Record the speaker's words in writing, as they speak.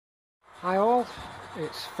Hi all,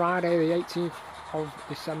 it's Friday the 18th of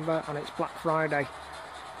December and it's Black Friday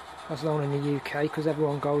as known in the UK because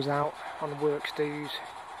everyone goes out on works dues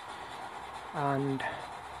and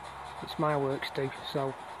it's my works due,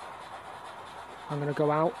 so I'm going to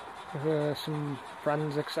go out with some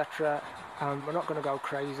friends etc. We're not going to go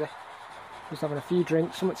crazy, just having a few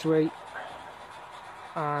drinks, something to eat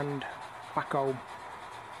and back home.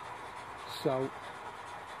 So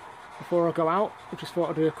before I go out, I just thought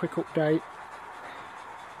I'd do a quick update.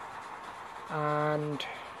 And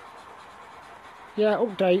yeah,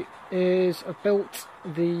 update is I built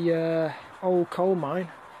the old coal mine.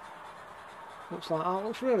 Looks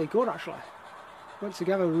really good actually. Went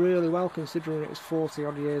together really well considering it was 40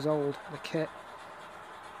 odd years old, the kit.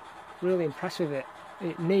 Really impressed with it.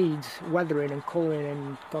 It needs weathering and colouring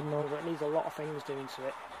and God knows what, it needs a lot of things doing to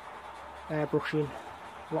it. Airbrushing,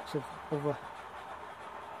 lots of other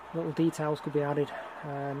little details could be added,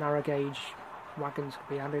 narrow gauge wagons could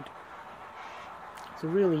be added. It's a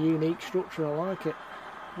really unique structure, I like it,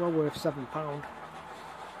 well worth £7.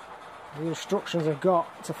 The instructions I've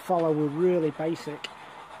got to follow were really basic.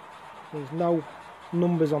 There's no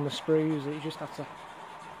numbers on the sprues, you just have to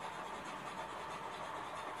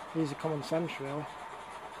use the common sense really.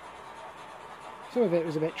 Some of it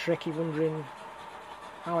was a bit tricky, wondering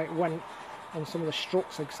how it went on some of the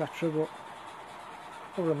struts etc, but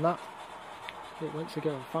other than that, it went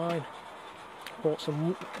together fine. Brought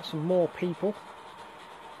some more people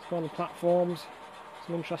to go on the platforms,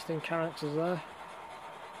 some interesting characters there.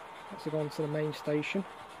 Let's go on to the main station.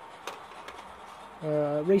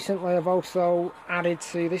 Recently I've also added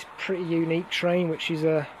to this pretty unique train, which is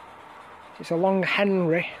it's a Long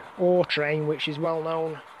Henry ore train, which is well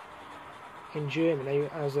known in Germany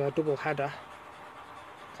as a double header,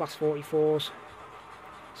 class 44s.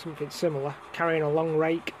 Something similar, carrying a long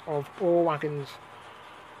rake of ore wagons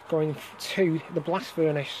going to the blast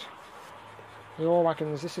furnace. The ore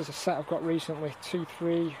wagons, this is a set I've got recently,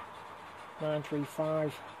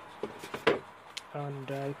 23935,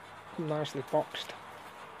 and nicely boxed.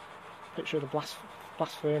 Picture of the blast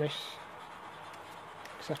furnace,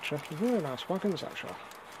 etc. Really nice wagons actually.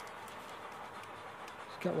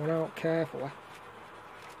 Let's get one out carefully.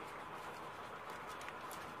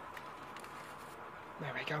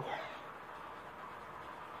 There we go.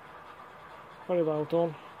 Very well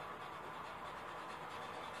done.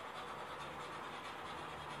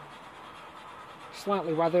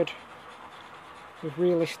 Slightly weathered with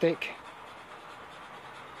realistic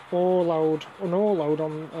ore load, on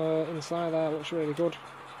inside there, looks really good. In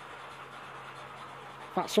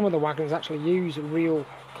fact, some of the wagons actually use real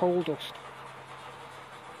coal dust.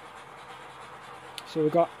 So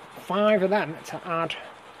we've got 5 of them to add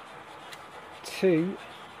to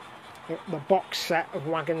the box set of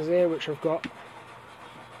wagons here, which I've got,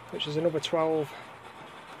 which is another 12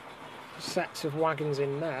 sets of wagons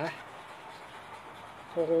in there,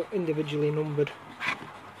 all individually numbered.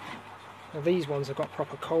 Now these ones have got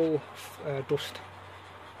proper coal dust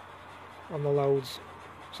on the loads,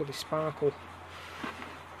 so they sparkle,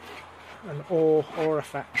 an ore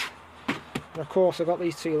effect. And of course I've got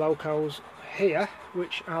these 2 locos here,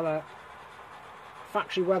 which are the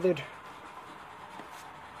factory weathered.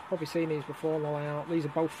 Probably seen these before on the layout. These are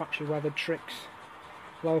both factory weathered Trix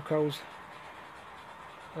locos.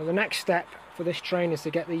 Now the next step for this train is to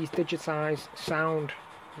get these digitised sound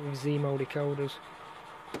with Zemo decoders.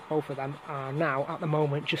 Both of them are now at the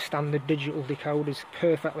moment just standard digital decoders,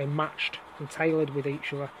 perfectly matched and tailored with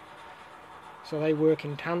each other, so they work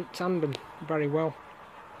in tandem very well.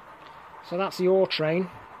 So that's the ore train,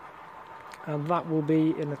 and that will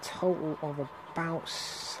be in a total of about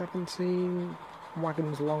 17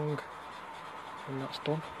 wagons long when that's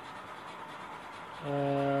done.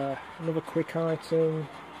 Another quick item,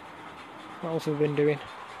 what else have we been doing?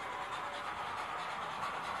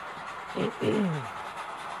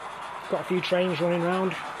 Got a few trains running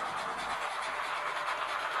around.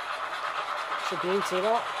 It's a beauty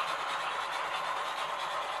that.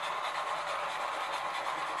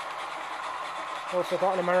 Also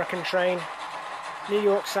got an American train, New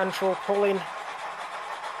York Central, pulling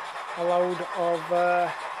a load of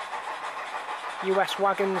US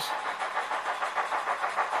wagons,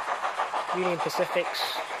 Union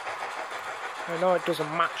Pacifics. I know it doesn't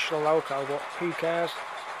match the loco, but who cares?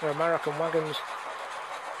 They're American wagons.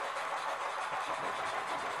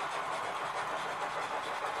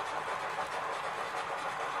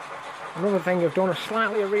 Another thing I've done is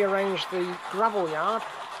slightly rearranged the gravel yard.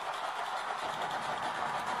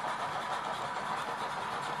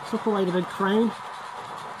 Took away the big crane.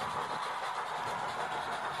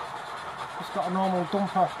 Just got a normal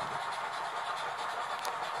dumper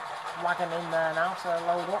wagon in there now to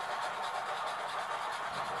load up.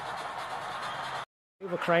 The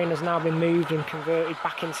other crane has now been moved and converted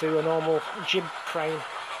back into a normal jib crane.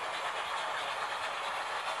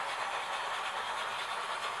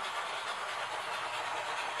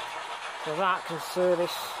 So that can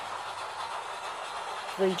service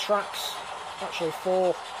 3 tracks, actually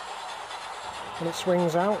 4, when it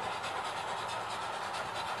swings out.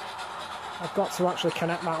 I've got to actually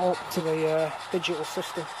connect that up to the digital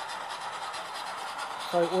system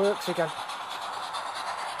so it works again.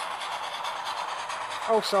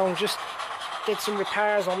 Also, just did some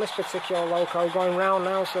repairs on this particular loco going round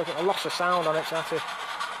now, so I lost the sound on it, so I had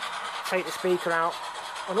to take the speaker out.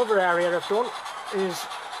 Another area I've done is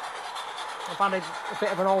I've added a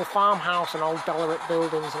bit of an old farmhouse and old derelict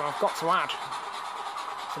buildings, and I've got to add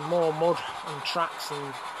some more mud and tracks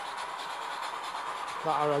and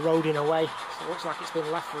that are eroding away, so it looks like it's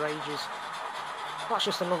been left for ages. That's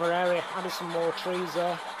just another area, added some more trees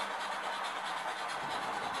there.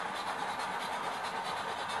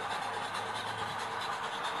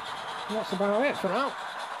 And that's about it for now.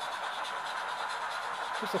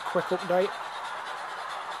 Just a quick update.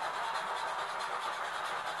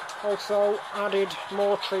 Also added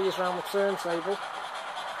more trees around the turntable.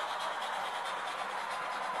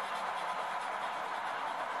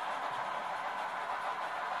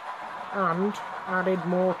 And added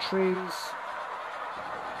more trees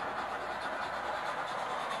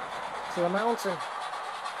to the mountain.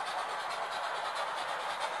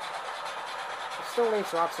 I still need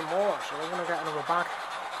to add some more actually, I'm going to get another bag.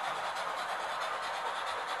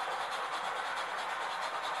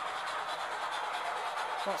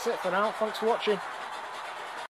 That's it for now, thanks for watching.